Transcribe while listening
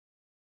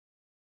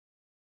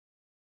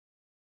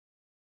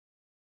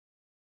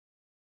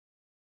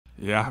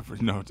Yeah,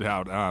 no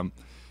doubt.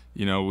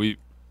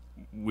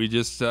 We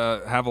just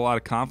have a lot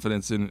of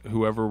confidence in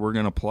whoever we're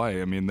going to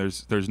play. I mean,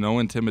 there's no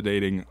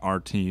intimidating our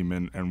team,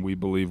 and we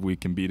believe we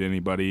can beat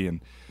anybody.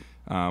 And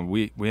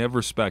we have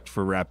respect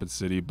for Rapid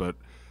City, but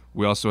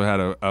we also had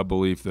a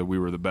belief that we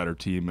were the better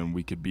team and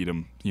we could beat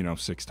them,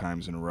 6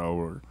 times in a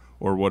row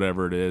or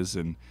whatever it is.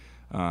 And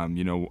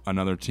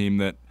another team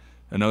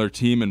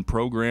and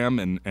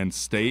program and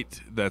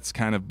state that's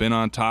kind of been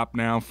on top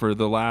now for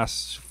the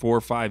last 4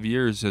 or 5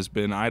 years has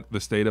been the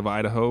state of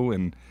Idaho,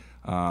 and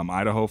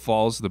Idaho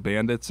Falls, the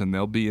Bandits, and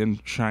they'll be in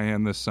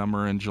Cheyenne this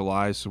summer in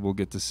July, so we'll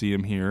get to see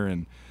them here.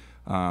 And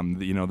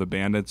the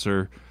Bandits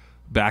are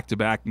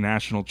back-to-back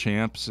national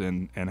champs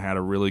and had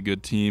a really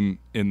good team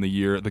in the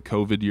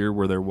COVID year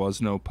where there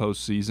was no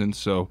postseason.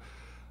 So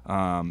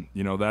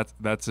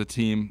that's a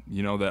team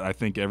that I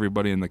think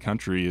everybody in the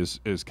country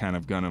is kind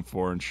of gunning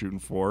for and shooting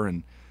for.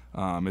 And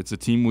it's a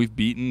team we've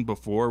beaten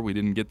before. We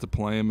didn't get to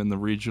play them in the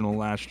regional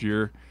last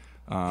year.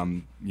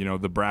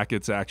 The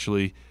brackets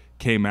actually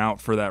came out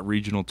for that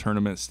regional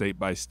tournament state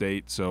by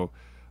state. So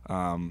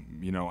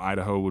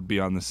Idaho would be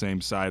on the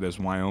same side as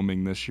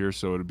Wyoming this year,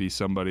 so it would be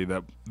somebody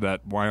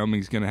that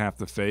Wyoming's going to have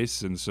to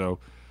face. And so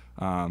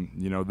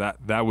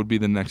that would be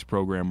the next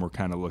program we're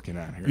kind of looking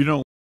at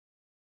here.